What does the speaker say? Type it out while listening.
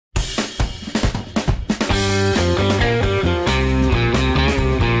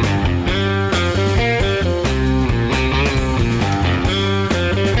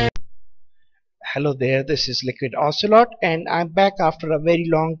Hello there, this is Liquid Ocelot and I'm back after a very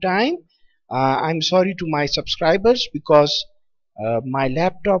long time. I'm sorry to my subscribers because my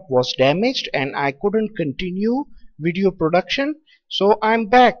laptop was damaged and I couldn't continue video production. So I'm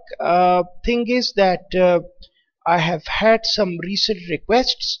back. Thing is that I have had some recent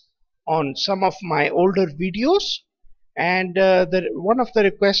requests on some of my older videos, and one of the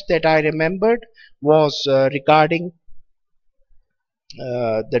requests that I remembered was regarding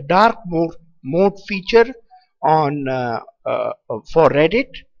the dark mode feature on for Reddit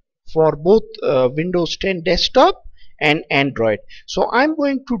for both Windows 10 desktop and Android. So I'm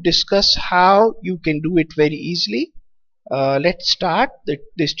going to discuss how you can do it very easily. Let's start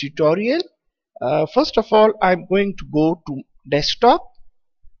this tutorial. First of all, I'm going to go to desktop,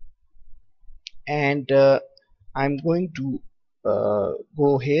 and I'm going to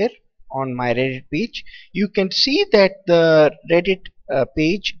go here on my Reddit page. You can see that the Reddit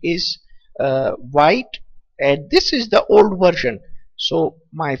page is white, and this is the old version. So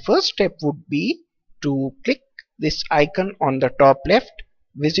my first step would be to click this icon on the top left,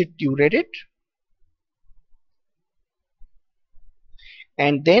 visit to Reddit,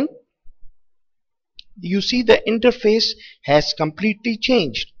 and then you see the interface has completely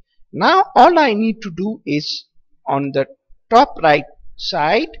changed. Now all I need to do is, on the top right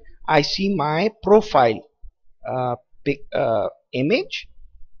side, I see my profile image,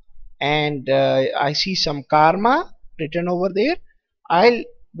 and I see some karma written over there. I'll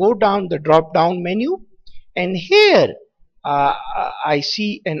go down the drop down menu, and here I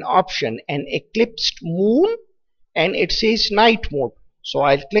see an option, an eclipsed moon, and it says night mode. So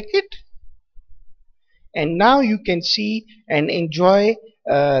I'll click it, and now you can see and enjoy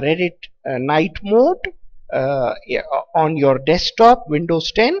Reddit night mode on your desktop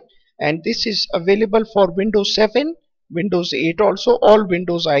Windows 10, and this is available for Windows 7, Windows 8 also, all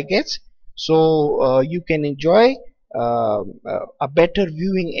Windows I guess. So you can enjoy a better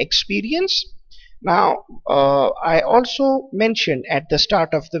viewing experience. Now I also mentioned at the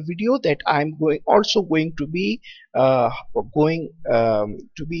start of the video that I'm going to be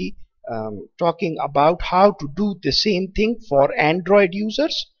talking about how to do the same thing for Android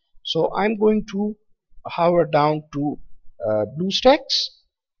users. So I'm going to hover down to BlueStacks,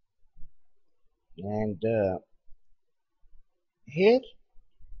 and here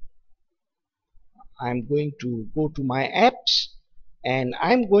I'm going to go to my apps, and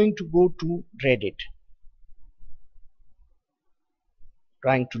I'm going to go to Reddit,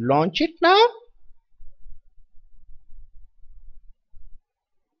 trying to launch it now.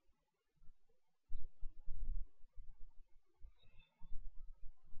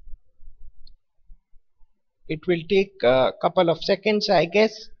 It will take a couple of seconds I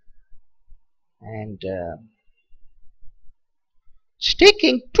guess, and it's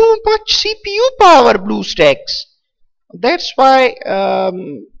taking too much CPU power, BlueStacks. That's why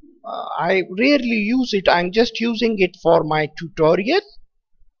I rarely use it. I'm just using it for my tutorial,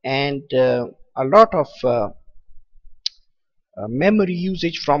 and a lot of memory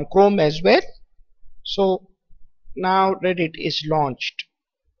usage from Chrome as well. So now Reddit is launched,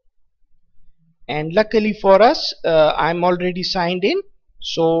 and luckily for us I'm already signed in.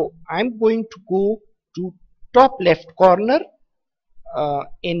 So I'm going to go to top left corner.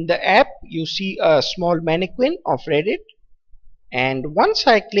 In the app you see a small mannequin of Reddit, and once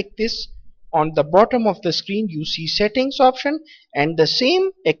I click this, on the bottom of the screen you see settings option and the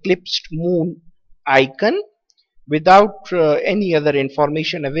same eclipsed moon icon without any other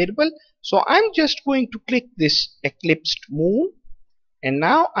information available. So I'm just going to click this eclipsed moon, and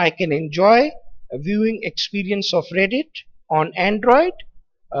now I can enjoy a viewing experience of Reddit on Android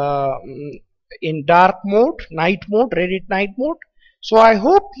in dark mode, night mode, Reddit night mode. So I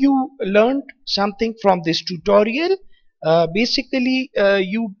hope you learned something from this tutorial. Basically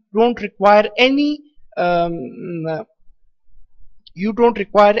you don't require any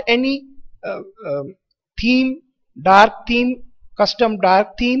theme, dark theme, custom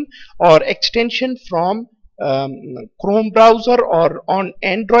dark theme or extension from Chrome browser, or on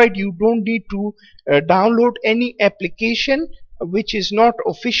Android you don't need to download any application which is not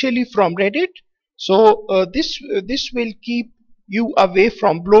officially from Reddit. So this will keep you away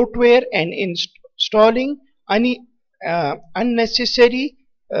from bloatware and installing any unnecessary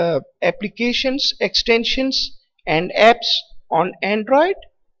applications, extensions and apps on Android.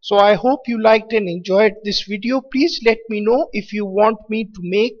 So I hope you liked and enjoyed this video. Please let me know if you want me to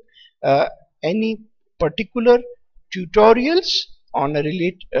make any particular tutorials on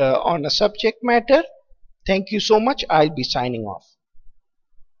a subject matter. Thank you so much. I'll be signing off.